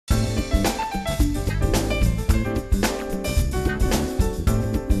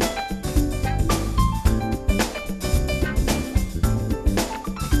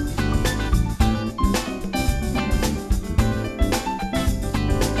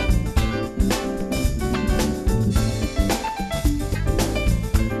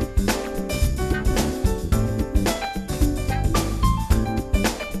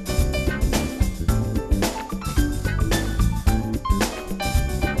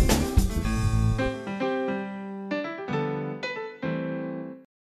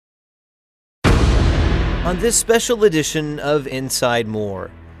on this special edition of Inside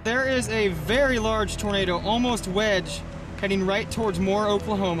Moore. There is a very large tornado, almost wedge, heading right towards Moore,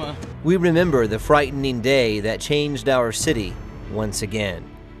 Oklahoma. We remember the frightening day that changed our city once again.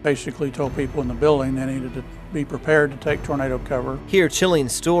 Basically told people in the building they needed to be prepared to take tornado cover. Hear chilling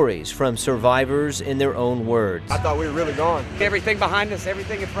stories from survivors in their own words. I thought we were really gone. Everything behind us,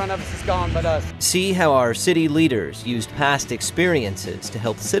 everything in front of us is gone but us. See how our city leaders used past experiences to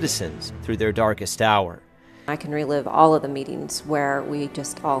help citizens through their darkest hour. I can relive all of the meetings where we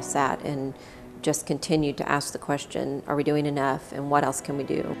just all sat and just continued to ask the question, are we doing enough and what else can we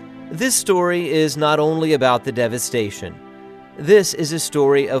do? This story is not only about the devastation. This is a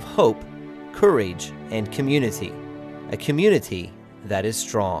story of hope, courage, and community. A community that is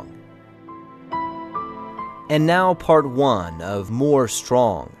strong. And now part 1 of More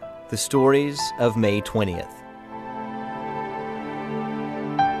Strong, the stories of May 20th.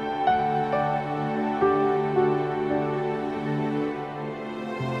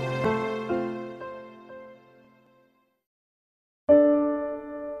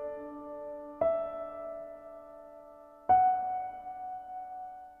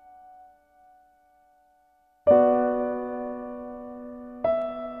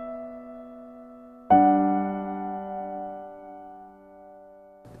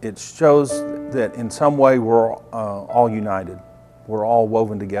 It shows that in some way we're all united, we're all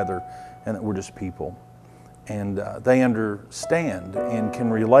woven together, and that we're just people. And they understand and can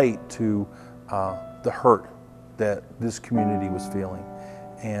relate to the hurt that this community was feeling,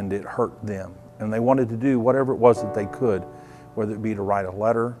 and it hurt them. And they wanted to do whatever it was that they could, whether it be to write a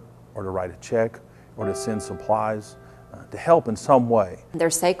letter, or to write a check, or to send supplies, to help in some way.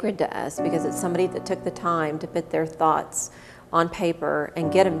 They're sacred to us because it's somebody that took the time to put their thoughts on paper and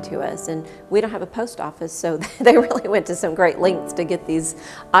get them to us. And we don't have a post office, so they really went to some great lengths to get these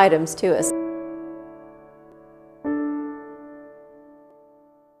items to us.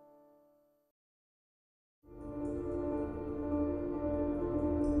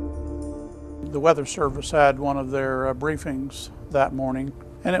 The Weather Service had one of their briefings that morning,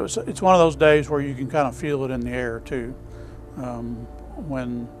 and it's one of those days where you can kind of feel it in the air too.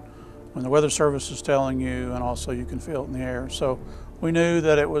 When the Weather Service is telling you, and also you can feel it in the air. So we knew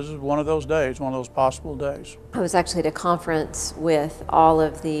that it was one of those days, one of those possible days. I was actually at a conference with all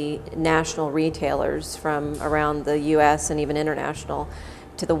of the national retailers from around the U.S. and even international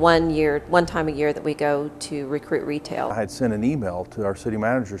to the one time a year that we go to recruit retail. I had sent an email to our city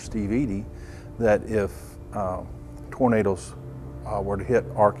manager, Steve Eady, that if tornadoes were to hit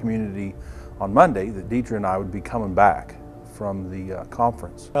our community on Monday, that Deidre and I would be coming back from the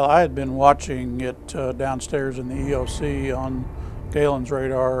conference. Well, I had been watching it downstairs in the EOC on Galen's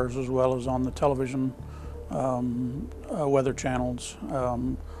radars, as well as on the television weather channels,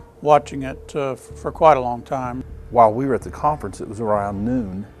 watching it for quite a long time. While we were at the conference, it was around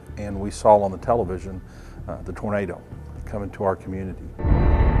noon, and we saw on the television the tornado coming to our community.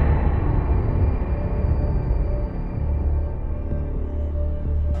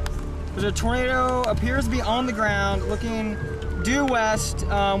 The tornado appears to be on the ground, looking due west.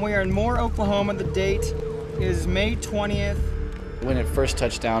 We are in Moore, Oklahoma. The date is May 20th. When it first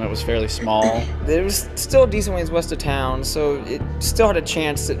touched down, it was fairly small. It was still a decent ways west of town, so it still had a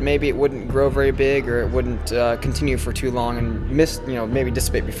chance that maybe it wouldn't grow very big or it wouldn't continue for too long and maybe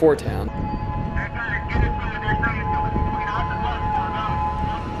dissipate before town.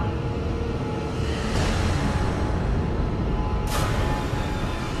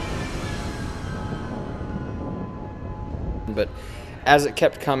 But as it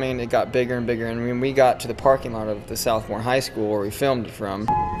kept coming, it got bigger and bigger, and when we got to the parking lot of the Southmore High School where we filmed it from.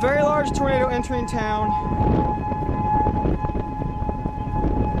 Very large tornado entering town.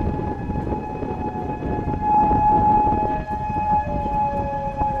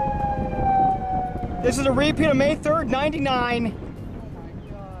 This is a repeat of May 3rd, 99.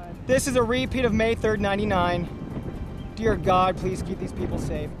 This is a repeat of May 3rd, 99. Dear God, please keep these people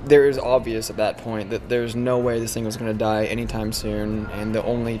safe. There was obvious at that point that there's no way this thing was going to die anytime soon, and the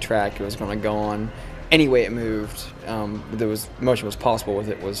only track it was going to go on, any way it moved, motion was possible with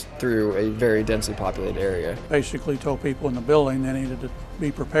it, was through a very densely populated area. Basically told people in the building they needed to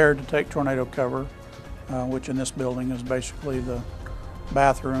be prepared to take tornado cover, which in this building is basically the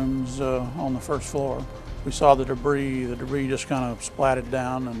bathrooms on the first floor. We saw the debris just kind of splatted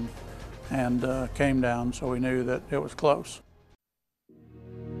down and came down, so we knew that it was close.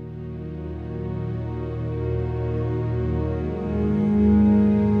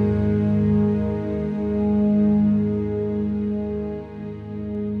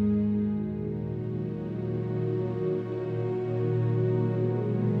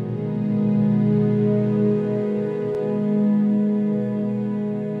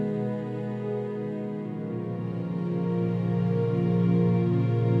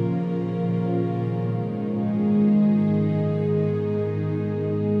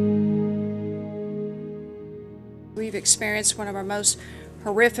 We've experienced one of our most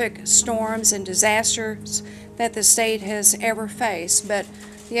horrific storms and disasters that the state has ever faced. But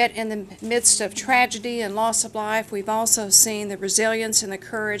yet in the midst of tragedy and loss of life, we've also seen the resilience and the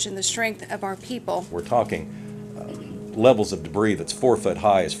courage and the strength of our people. We're talking levels of debris that's 4 foot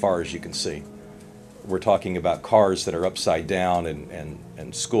high as far as you can see. We're talking about cars that are upside down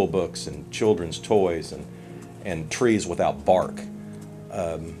and school books and children's toys and trees without bark.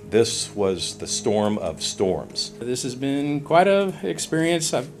 This was the storm of storms. This has been quite an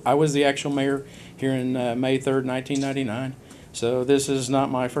experience. I was the actual mayor here in May 3rd, 1999. So this is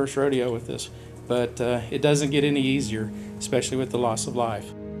not my first rodeo with this, but it doesn't get any easier, especially with the loss of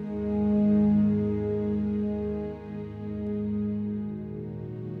life.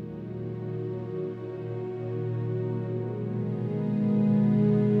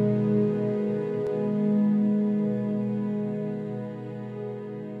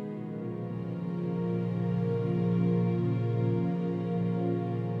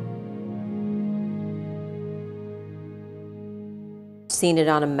 Seen it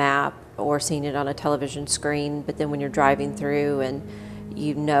on a map or seen it on a television screen, but then when you're driving through and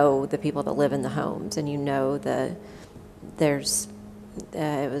you know the people that live in the homes and you know it was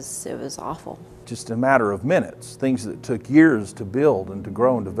awful. Just a matter of minutes. Things that took years to build and to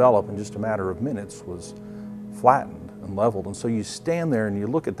grow and develop in just a matter of minutes was flattened and leveled. And so you stand there and you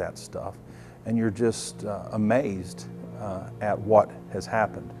look at that stuff and you're just amazed at what has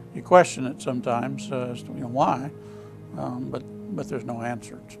happened. You question it sometimes as to why, but there's no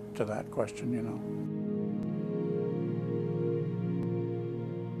answer to that question,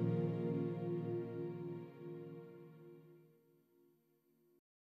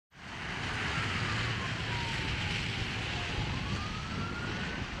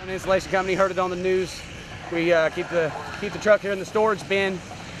 An installation company heard it on the news. We keep the truck here in the storage bin.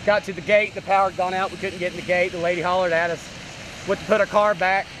 Got to the gate, the power had gone out. We couldn't get in the gate. The lady hollered at us. Went to put our car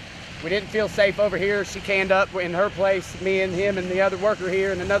back. We didn't feel safe over here. She canned up in her place, me and him and the other worker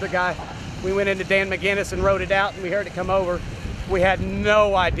here and another guy. We went into Dan McGinnis and wrote it out, and we heard it come over. We had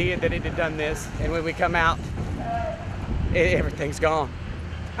no idea that it had done this. And when we come out, everything's gone.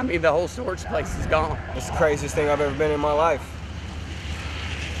 I mean, the whole storage place is gone. It's the craziest thing I've ever been in my life.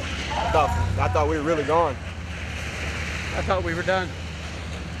 I thought we were really gone. I thought we were done.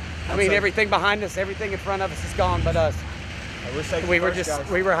 I mean, everything behind us, everything in front of us is gone but us. We were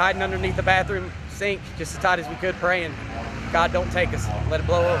hiding underneath the bathroom sink just as tight as we could, praying, God, don't take us, let it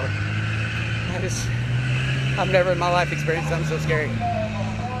blow over. I've never in my life experienced something so scary.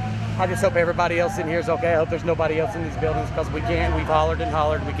 I just hope everybody else in here is okay. I hope there's nobody else in these buildings because we've hollered and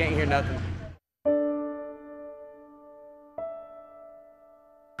hollered, we can't hear nothing.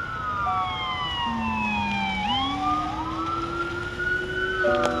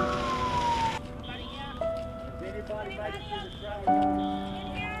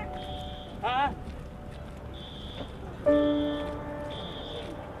 Huh?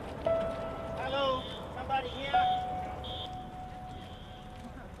 Hello, somebody here?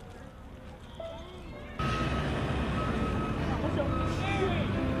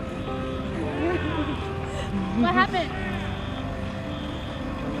 What happened?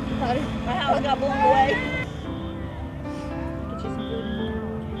 My house got blown away.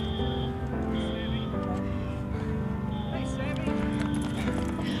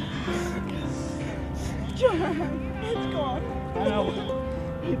 It's gone. I know.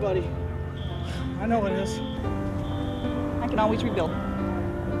 Hey, buddy. I know it is. I can always rebuild.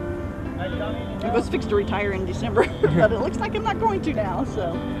 I was fixed to retire in December, but it looks like I'm not going to now,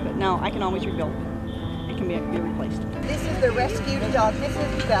 so. But no, I can always rebuild. It can be replaced. This is the rescued dog. This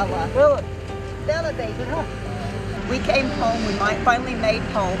is Bella. Bella, baby. We came home. We finally made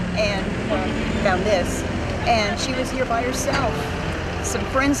home and found this. And she was here by herself. Some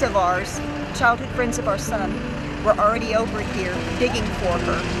friends of ours, childhood friends of our son, were already over here digging for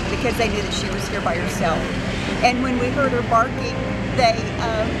her because they knew that she was here by herself. And when we heard her barking, they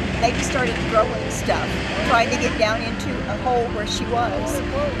just started throwing stuff, trying to get down into a hole where she was.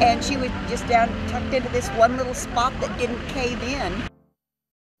 And she was just tucked into this one little spot that didn't cave in.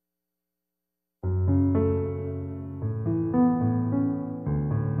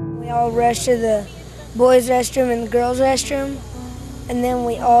 We all rushed to the boys' restroom and the girls' restroom, and then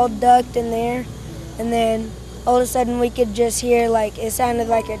we all ducked in there, and then all of a sudden we could just hear, like, it sounded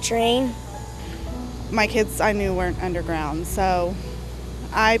like a train. My kids I knew weren't underground, so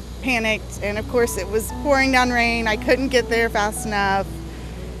I panicked, and of course it was pouring down rain. I couldn't get there fast enough,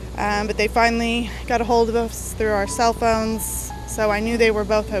 but they finally got a hold of us through our cell phones, so I knew they were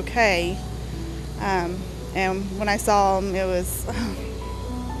both okay. And when I saw them,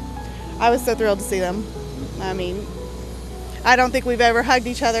 I was so thrilled to see them. I mean, I don't think we've ever hugged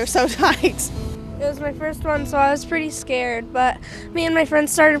each other so tight. It was my first one, so I was pretty scared, but me and my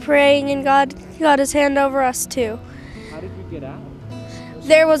friends started praying and God got his hand over us too. How did you get out?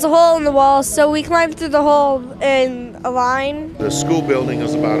 There was a hole in the wall, so we climbed through the hole in a line. The school building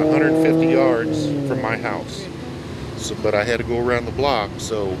is about 150 yards from my house, but I had to go around the block,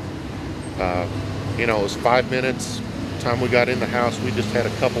 so it was 5 minutes. Time we got in the house, we just had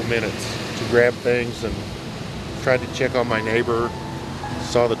a couple minutes to grab things and tried to check on my neighbor.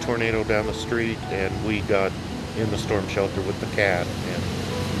 Saw the tornado down the street, and we got in the storm shelter with the cat and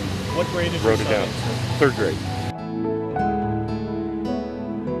what grade is wrote it down. 3rd grade.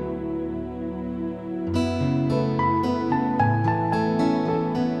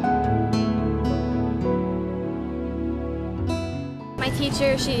 My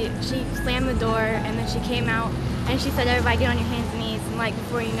teacher, she slammed the door, and then she came out and she said, everybody get on your hands and knees, and like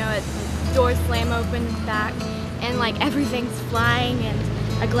before you know it, the doors slam open back and like everything's flying and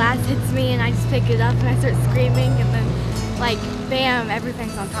a glass hits me and I just pick it up and I start screaming, and then like bam,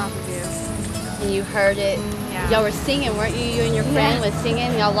 everything's on top of you. And you heard it. Yeah. Y'all were singing, weren't you? You and your friend was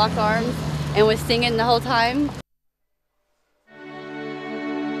singing, y'all locked arms and was singing the whole time.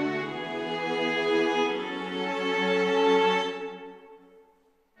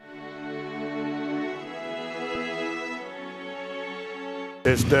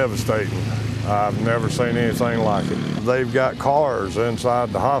 It's devastating. I've never seen anything like it. They've got cars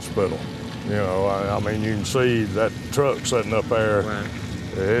inside the hospital. I mean, you can see that truck sitting up there. Right.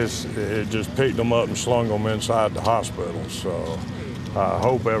 It just picked them up and slung them inside the hospital. So I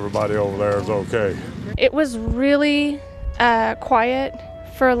hope everybody over there is okay. It was really quiet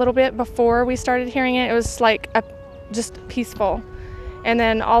for a little bit before we started hearing it. It was like just peaceful. And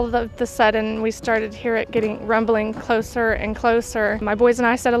then all of the sudden, we started to hear it getting rumbling closer and closer. My boys and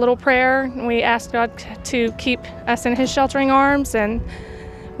I said a little prayer, and we asked God to keep us in his sheltering arms, and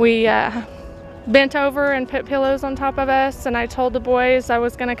we bent over and put pillows on top of us, and I told the boys I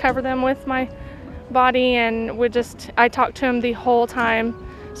was going to cover them with my body, and I talked to them the whole time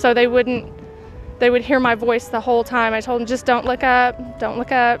so they would hear my voice the whole time. I told them, just don't look up, don't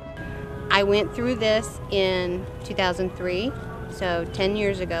look up. I went through this in 2003. So 10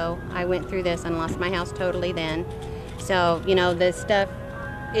 years ago, I went through this and lost my house totally then. So, this stuff,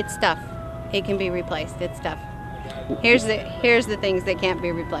 it's stuff. It can be replaced, it's stuff. Here's the things that can't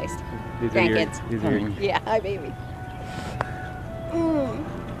be replaced. Grandkids. Yeah, hi baby.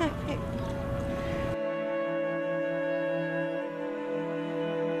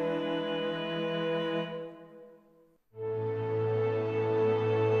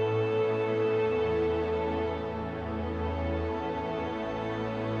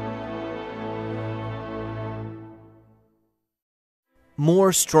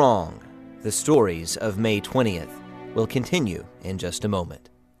 More Strong, the stories of May 20th, will continue in just a moment.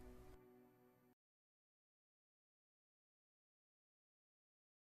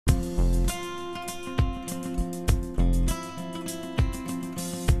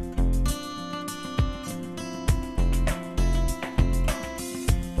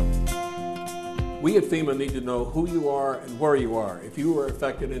 We at FEMA need to know who you are and where you are. If you were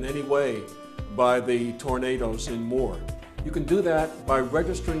affected in any way by the tornadoes in Moore, you can do that by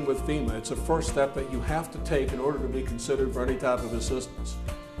registering with FEMA. It's a first step that you have to take in order to be considered for any type of assistance.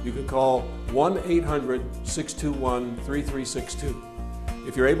 You can call 1-800-621-3362.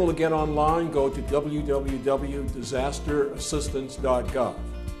 If you're able to get online, go to www.disasterassistance.gov.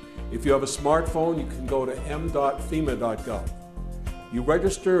 If you have a smartphone, you can go to m.fema.gov. You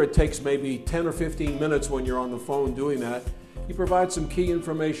register, it takes maybe 10 or 15 minutes when you're on the phone doing that. You provide some key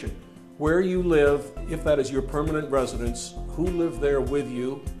information. Where you live, if that is your permanent residence, who lived there with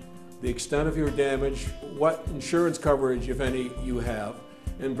you, the extent of your damage, what insurance coverage, if any, you have,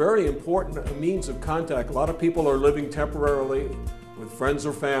 and very important, a means of contact. A lot of people are living temporarily with friends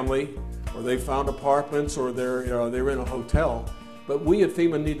or family, or they found apartments, or they're in a hotel. But we at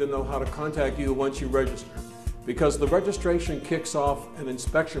FEMA need to know how to contact you once you register, because the registration kicks off an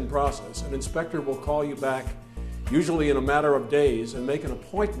inspection process. An inspector will call you back, usually in a matter of days, and make an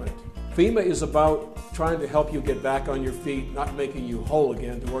appointment. FEMA is about trying to help you get back on your feet, not making you whole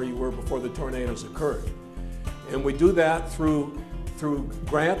again to where you were before the tornadoes occurred. And we do that through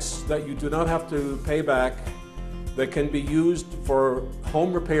grants that you do not have to pay back, that can be used for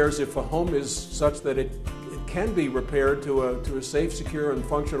home repairs if a home is such that it can be repaired to a safe, secure, and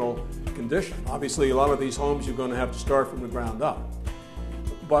functional condition. Obviously, a lot of these homes you're going to have to start from the ground up.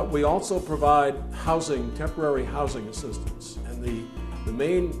 But we also provide housing, temporary housing assistance. And the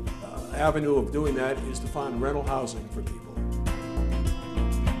main avenue of doing that is to find rental housing for people.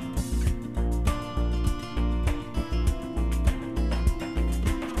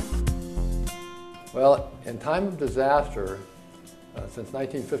 Well, in time of disaster, since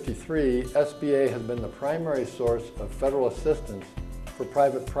 1953, SBA has been the primary source of federal assistance for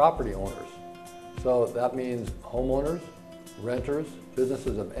private property owners. So that means homeowners, renters,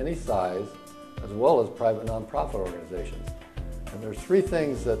 businesses of any size, as well as private nonprofit organizations. And there's three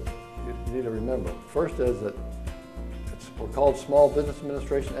things that you need to remember. First is that we're called Small Business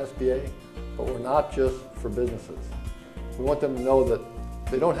Administration, SBA, but we're not just for businesses. We want them to know that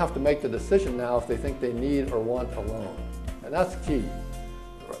they don't have to make the decision now if they think they need or want a loan. And that's key.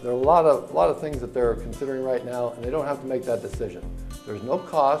 There are a lot of things that they're considering right now, and they don't have to make that decision. There's no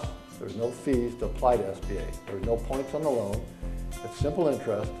cost, there's no fees to apply to SBA. There's no points on the loan. It's simple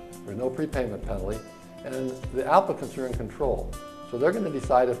interest. There's no prepayment penalty. And the applicants are in control. So they're going to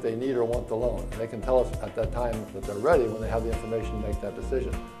decide if they need or want the loan. And they can tell us at that time that they're ready when they have the information to make that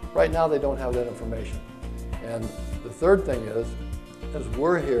decision. Right now, they don't have that information. And the third thing is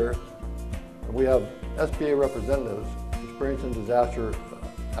we're here, and we have SBA representatives experienced in disaster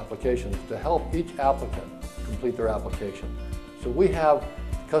applications to help each applicant complete their application. So we have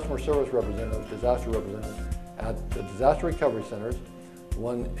customer service representatives, disaster representatives at the disaster recovery centers. The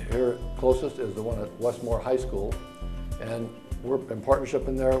one here closest is the one at Westmore High School. And we're in partnership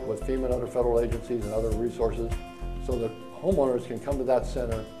in there with FEMA and other federal agencies and other resources so that homeowners can come to that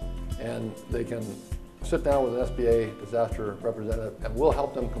center and they can sit down with an SBA disaster representative and we'll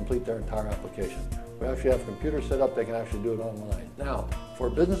help them complete their entire application. We actually have computers set up, they can actually do it online. Now, for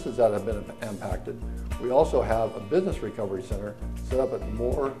businesses that have been impacted, we also have a business recovery center set up at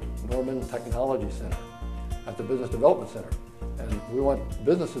Moore Norman Technology Center at the Business Development Center. And we want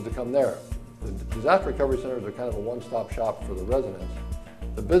businesses to come there. The disaster recovery centers are kind of a one-stop shop for the residents.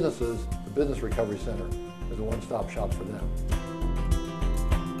 The businesses, the Business Recovery Center is a one-stop shop for them.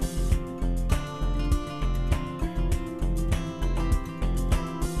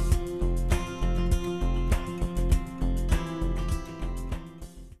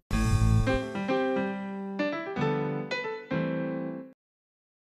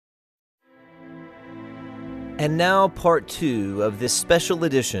 And now part 2 of this special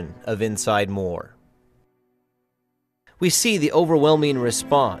edition of Inside Moore. We see the overwhelming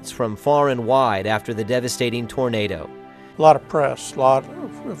response from far and wide after the devastating tornado. A lot of press, a lot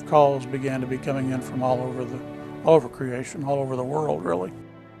of calls began to be coming in from all over creation, all over the world, really.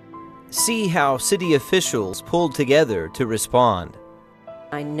 See how city officials pulled together to respond.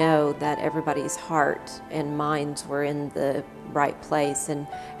 I know that everybody's heart and minds were in the right place, and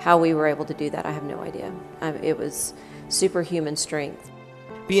how we were able to do that, I have no idea. It was superhuman strength.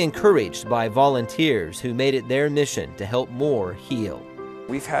 Be encouraged by volunteers who made it their mission to help Moore heal.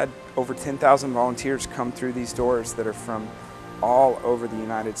 We've had over 10,000 volunteers come through these doors that are from all over the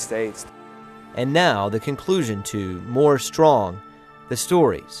United States. And now the conclusion to Moore Strong, the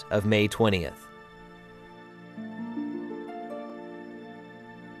stories of May 20th.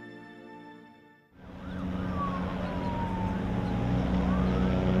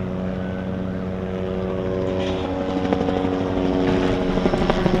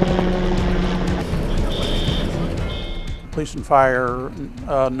 Police and fire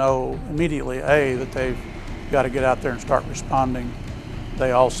know immediately, A, that they've got to get out there and start responding.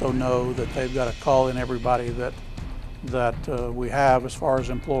 They also know that they've got to call in everybody that we have as far as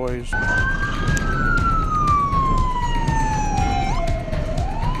employees.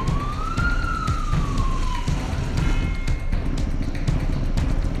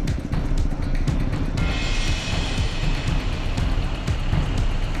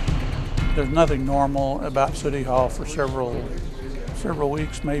 There's nothing normal about City Hall for several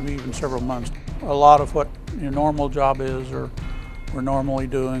weeks, maybe even several months. A lot of what your normal job is or we're normally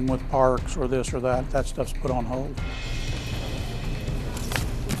doing with parks or this or that stuff's put on hold.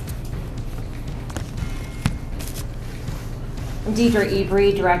 I'm Deidre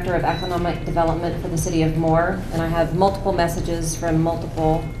Ebrey, Director of Economic Development for the City of Moore, and I have multiple messages from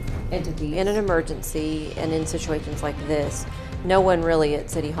multiple entities. In an emergency and in situations like this, no one really at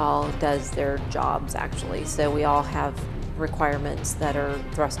City Hall does their jobs actually, so we all have requirements that are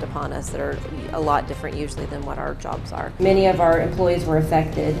thrust upon us that are a lot different usually than what our jobs are. Many of our employees were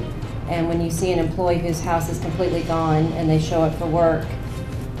affected, and when you see an employee whose house is completely gone and they show up for work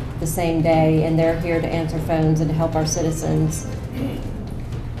the same day and they're here to answer phones and to help our citizens,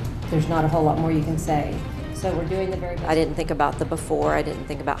 there's not a whole lot more you can say. So we're doing the very best. I didn't think about the before, I didn't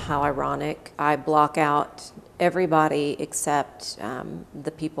think about how ironic. I block out everybody except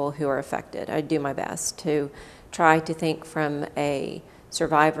the people who are affected. I do my best to try to think from a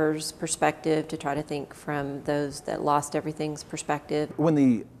survivor's perspective, to try to think from those that lost everything's perspective. When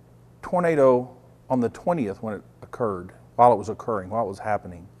the tornado on the 20th, when it occurred, while it was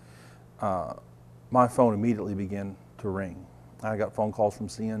happening, my phone immediately began to ring. I got phone calls from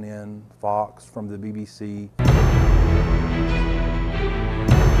CNN, Fox, from the BBC.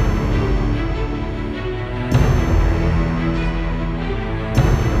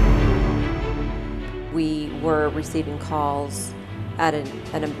 We were receiving calls at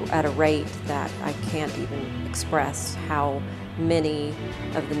a rate that I can't even express how many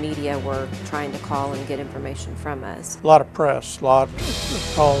of the media were trying to call and get information from us. A lot of press, a lot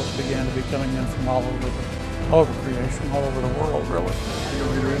of calls began to be coming in from all over creation, all over the world, really.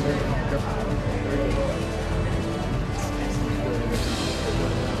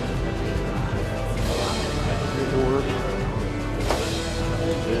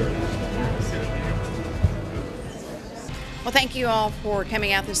 Well, thank you all for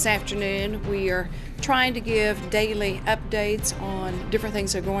coming out this afternoon. We are trying to give daily updates on different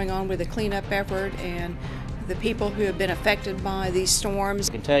things that are going on with the cleanup effort and the people who have been affected by these storms.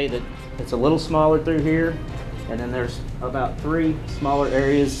 I can tell you that it's a little smaller through here, and then there's about 3 smaller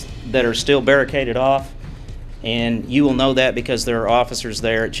areas that are still barricaded off. And you will know that because there are officers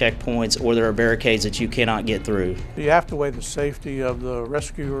there at checkpoints, or there are barricades that you cannot get through. You have to weigh the safety of the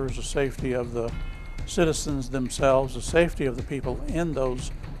rescuers, the safety of the citizens themselves, the safety of the people in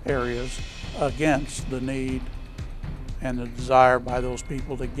those areas against the need and the desire by those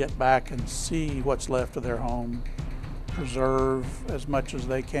people to get back and see what's left of their home, preserve as much as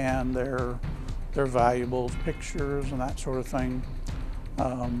they can their valuables, pictures and that sort of thing,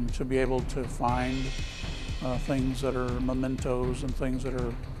 to be able to find things that are mementos and things that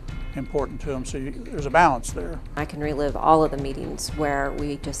are important to them. So there's a balance there. I can relive all of the meetings where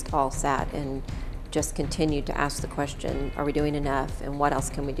we just all sat and just continued to ask the question, are we doing enough and what else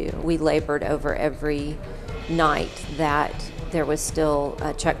can we do? We labored over every night that there was still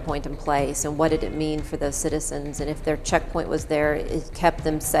a checkpoint in place, and what did it mean for those citizens, and if their checkpoint was there, it kept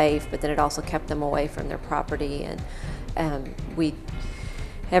them safe, but then it also kept them away from their property. And we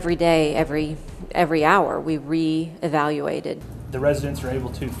every day, every hour, we re-evaluated. The residents are able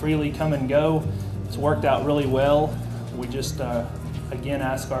to freely come and go. It's worked out really well. We just again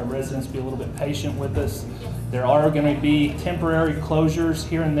ask our residents to be a little bit patient with us. There are going to be temporary closures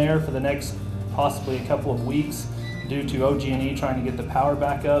here and there for the next possibly a couple of weeks due to OG&E trying to get the power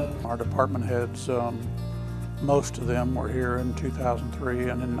back up. Our department heads, most of them were here in 2003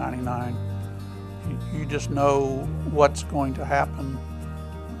 and in '99. You just know what's going to happen,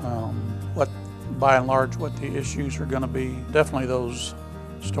 by and large what the issues are going to be. Definitely those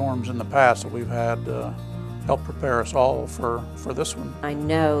storms in the past that we've had help prepare us all for this one. I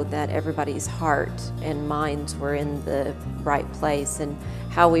know that everybody's heart and minds were in the right place, and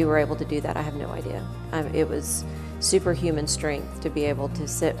how we were able to do that, I have no idea. It was superhuman strength to be able to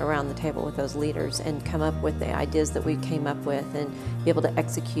sit around the table with those leaders and come up with the ideas that we came up with and be able to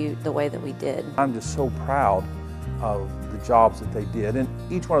execute the way that we did. I'm just so proud of the jobs that they did, and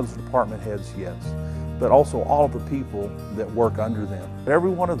each one of those department heads, yes, but also all of the people that work under them.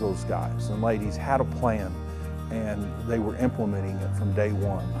 Every one of those guys and ladies had a plan, and they were implementing it from day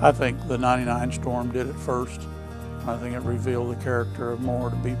one. I think the '99 storm did it first. I think it revealed the character of Moore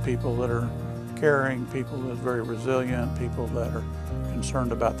to be people that are caring, people that are very resilient, people that are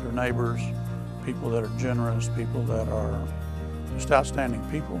concerned about their neighbors, people that are generous, people that are just outstanding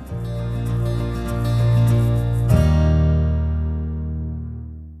people.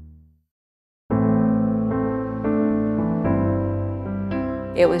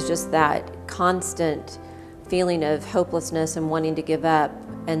 It was just that constant feeling of hopelessness and wanting to give up,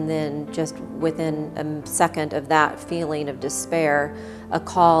 and then just within a second of that feeling of despair, a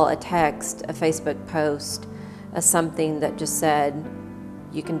call, a text, a Facebook post, something that just said,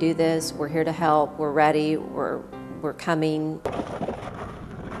 you can do this, we're here to help, we're ready, we're coming.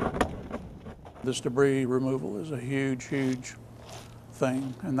 This debris removal is a huge, huge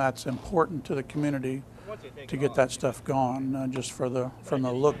thing, and that's important to the community to get that stuff gone, just from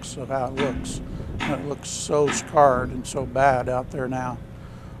the looks of how it looks. It looks so scarred and so bad out there now.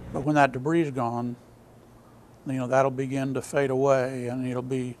 But when that debris is gone, that'll begin to fade away, and it'll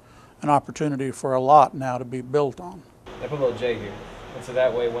be an opportunity for a lot now to be built on. I put a little J here, and so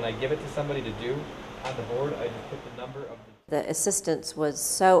that way when I give it to somebody to do on the board, I just put the number of the assistance was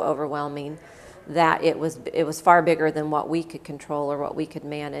so overwhelming that it was far bigger than what we could control or what we could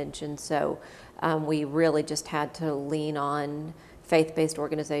manage, and so we really just had to lean on faith-based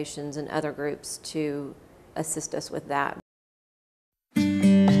organizations and other groups to assist us with that.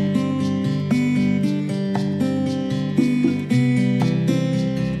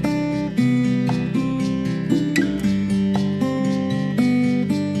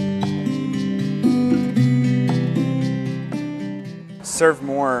 Serve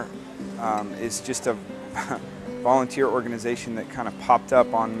More is just a volunteer organization that kind of popped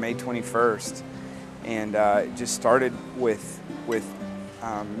up on May 21st, and it just started with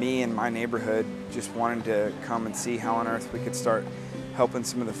me and my neighborhood just wanting to come and see how on earth we could start helping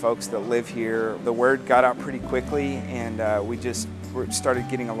some of the folks that live here. The word got out pretty quickly, and we just started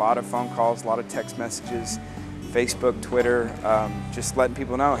getting a lot of phone calls, a lot of text messages, Facebook, Twitter, just letting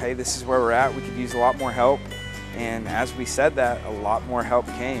people know, hey, this is where we're at, we could use a lot more help. And as we said that, a lot more help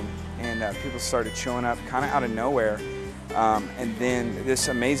came, and people started showing up kind of out of nowhere. And then this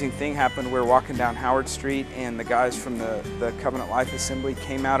amazing thing happened. We were walking down Howard Street, and the guys from the Covenant Life Assembly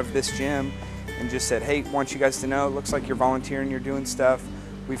came out of this gym and just said, hey, want you guys to know, it looks like you're volunteering, you're doing stuff.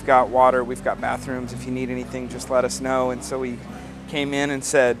 We've got water, we've got bathrooms. If you need anything, just let us know. And so we came in and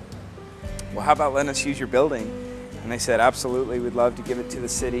said, well, how about letting us use your building? And they said, absolutely, we'd love to give it to the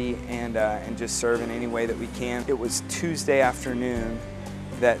city and just serve in any way that we can. It was Tuesday afternoon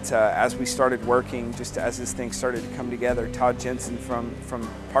that as we started working, just as this thing started to come together, Todd Jensen from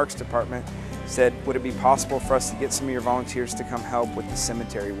Parks Department said, would it be possible for us to get some of your volunteers to come help with the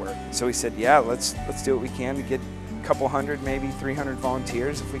cemetery work? So we said, yeah, let's do what we can to get a couple hundred, maybe 300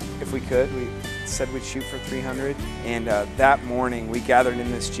 volunteers if we could. We said we'd shoot for 300. And that morning we gathered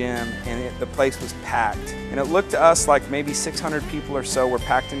in this gym, and the place was packed. And it looked to us like maybe 600 people or so were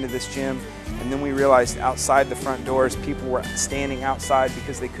packed into this gym. And then we realized outside the front doors, people were standing outside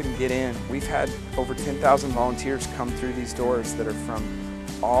because they couldn't get in. We've had over 10,000 volunteers come through these doors that are from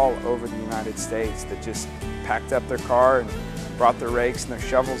all over the United States that just packed up their car and brought their rakes and their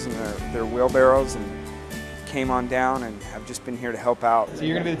shovels and their wheelbarrows and came on down and have just been here to help out. So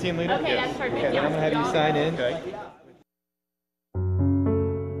you're going to be the team leader? Okay, that's perfect. Okay, then I'm going to have you sign in. Okay.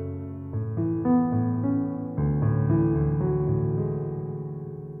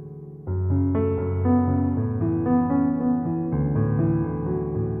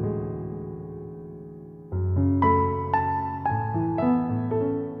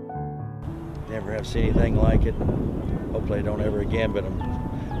 Never have seen anything like it. Hopefully I don't ever again, but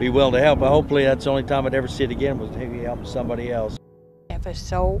be willing to help. Hopefully that's the only time I'd ever see it again was helping somebody else. It was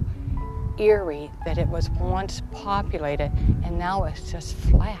so eerie that it was once populated and now it's just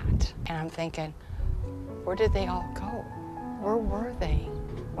flat. And I'm thinking, where did they all go? Where were they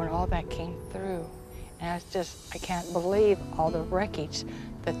when all that came through? And it's just, I can't believe all the wreckage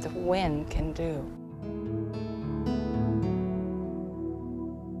that the wind can do.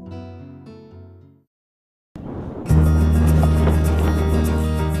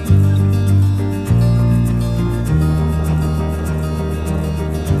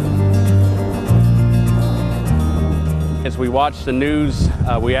 As we watch the news,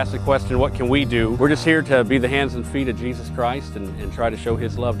 we ask the question, what can we do? We're just here to be the hands and feet of Jesus Christ and try to show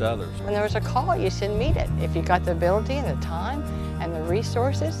His love to others. When there was a call, you should meet it. If you got the ability and the time and the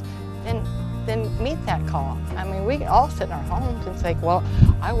resources, then meet that call. I mean, we all sit in our homes and think, well,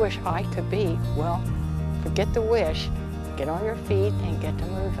 I wish I could be. Well, forget the wish, get on your feet and get to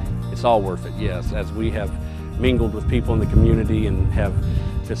moving. It's all worth it, yes, as we have mingled with people in the community and have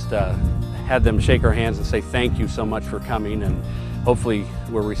just had them shake our hands and say thank you so much for coming, and hopefully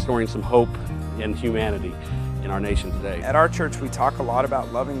we're restoring some hope and humanity in our nation today. At our church we talk a lot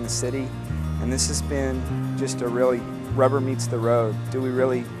about loving the city, and this has been just a really rubber meets the road. Do we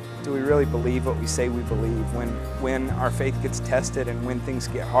really believe what we say we believe? When our faith gets tested and when things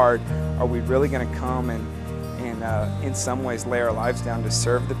get hard, are we really going to come and in some ways lay our lives down to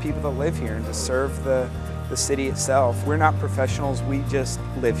serve the people that live here and to serve the city itself? We're not professionals, we just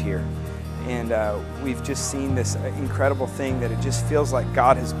live here. And we've just seen this incredible thing that it just feels like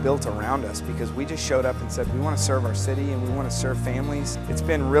God has built around us because we just showed up and said we want to serve our city and we want to serve families. It's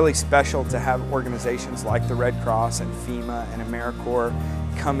been really special to have organizations like the Red Cross and FEMA and AmeriCorps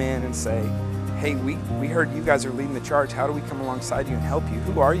come in and say, hey, we heard you guys are leading the charge. How do we come alongside you and help you?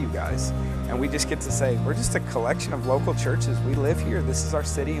 Who are you guys? And we just get to say, we're just a collection of local churches. We live here. This is our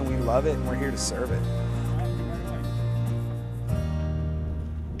city and we love it and we're here to serve it.